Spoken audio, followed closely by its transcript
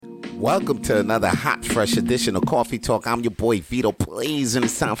Welcome to another hot, fresh edition of Coffee Talk. I'm your boy Vito Blaze, and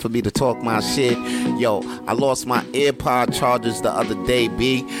it's time for me to talk my shit. Yo, I lost my AirPod chargers the other day,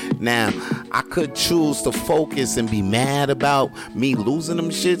 B. Now, I could choose to focus and be mad about me losing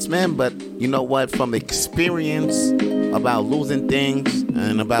them shits, man, but you know what? From experience about losing things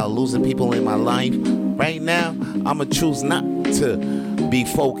and about losing people in my life, right now, I'm going to choose not to be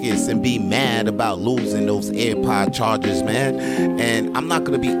focused and be mad about losing those AirPod chargers, man. And I'm not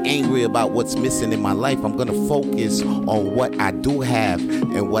going to be angry about what's missing in my life. I'm going to focus on what I do have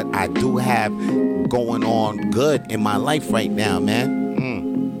and what I do have going on good in my life right now, man.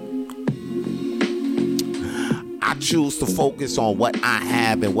 I choose to focus on what I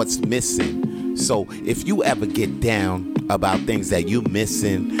have and what's missing. So if you ever get down about things that you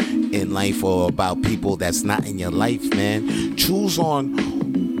missing in life or about people that's not in your life, man, choose on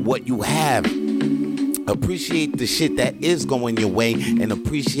what you have. Appreciate the shit that is going your way and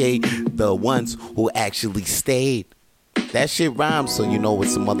appreciate the ones who actually stayed. That shit rhymes, so you know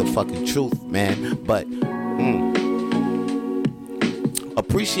it's a motherfucking truth, man. But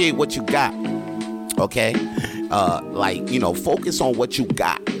appreciate what you got, okay? Focus on what you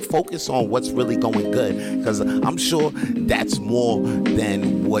got. Focus on what's really going good, because I'm sure that's more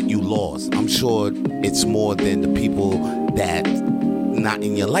than what you lost. I'm sure it's more than the people that not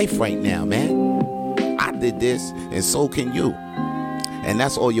in your life right now, man. I did this, and so can you. And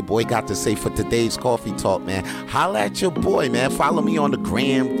that's all your boy got to say for today's Coffee Talk, man. Holla at your boy, man. Follow me on the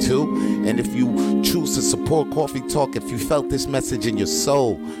gram, too. And if you choose to support Coffee Talk, if you felt this message in your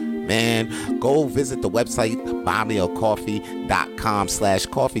soul, man, go visit the website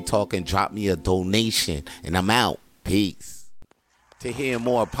buymeacoffee.com/coffee talk and drop me a donation. And I'm out. Peace. To hear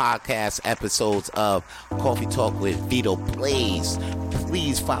more podcast episodes of Coffee Talk with Vito Blaze,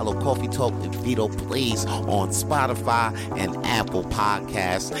 please follow Coffee Talk with Vito Blaze on Spotify and Apple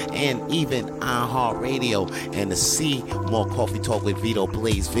Podcasts and even iHeartRadio. And to see more Coffee Talk with Vito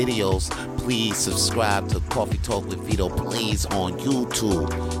Blaze videos, please subscribe to Coffee Talk with Vito Blaze on YouTube.